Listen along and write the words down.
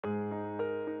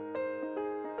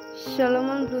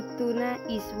Solomon blue tuna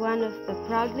is one of the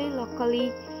proudly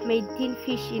locally made tin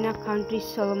fish in our country,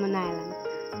 Solomon Island.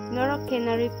 Noro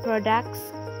Cannery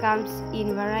products comes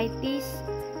in varieties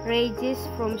ranges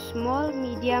from small,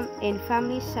 medium, and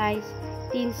family-size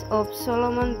tins of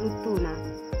Solomon blue tuna,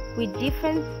 with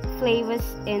different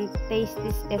flavors and tastes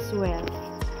as well.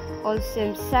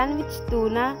 Also, sandwich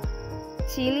tuna,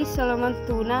 chili Solomon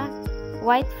tuna,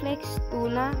 white flakes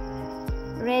tuna,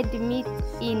 red meat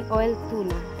in oil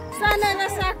tuna. Sana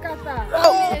nasakata.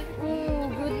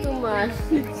 Good to mas.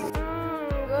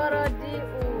 Gorodi.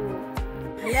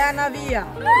 Yana via.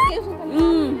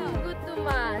 Good to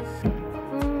mas.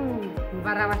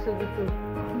 Para masuk itu.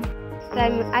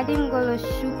 I'm adding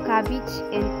goloshu, cabbage,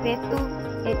 and petu,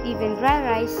 and even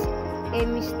dry rice,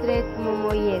 and straight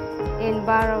momoyet, and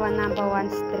barawa #1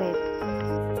 straight.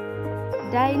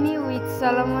 Dining with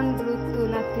Solomon blue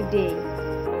tuna today.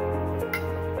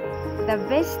 The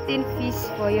best tin fish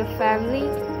for your family,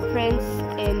 friends,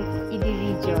 and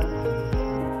individual.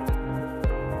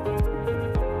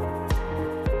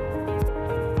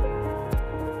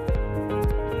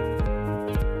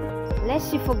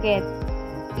 Lest you forget,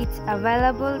 it's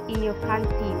available in your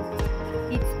canteen.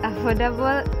 It's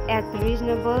affordable at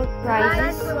reasonable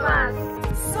prices.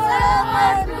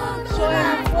 Solomon blue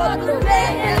tuna for today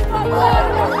and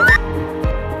tomorrow.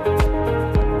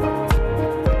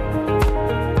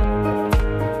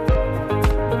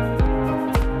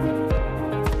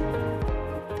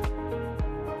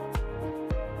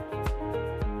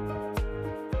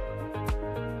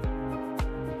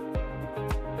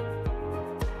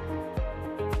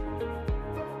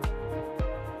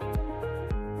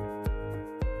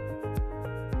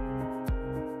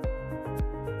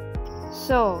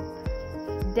 So,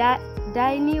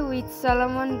 dining with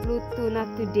Solomon blue tuna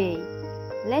today.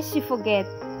 Lest you forget,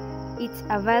 it's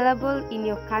available in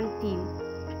your canteen.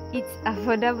 It's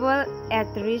affordable at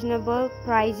reasonable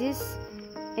prices,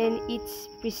 and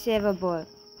it's preservable.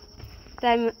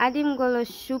 I'm adding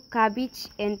goloshu,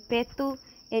 cabbage, and petu,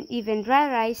 and even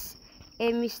dry rice,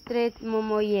 and straight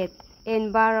momoyet,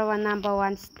 and barawa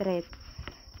 #1 straight.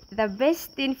 The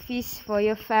best tin fish for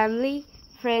your family,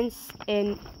 friends,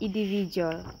 and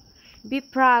individual. Be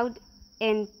proud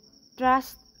and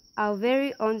trust our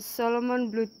very own Solomon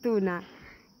blue tuna.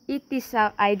 It is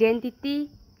our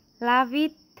identity. Love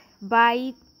it,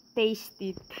 buy it, taste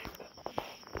it.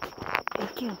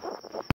 Thank you.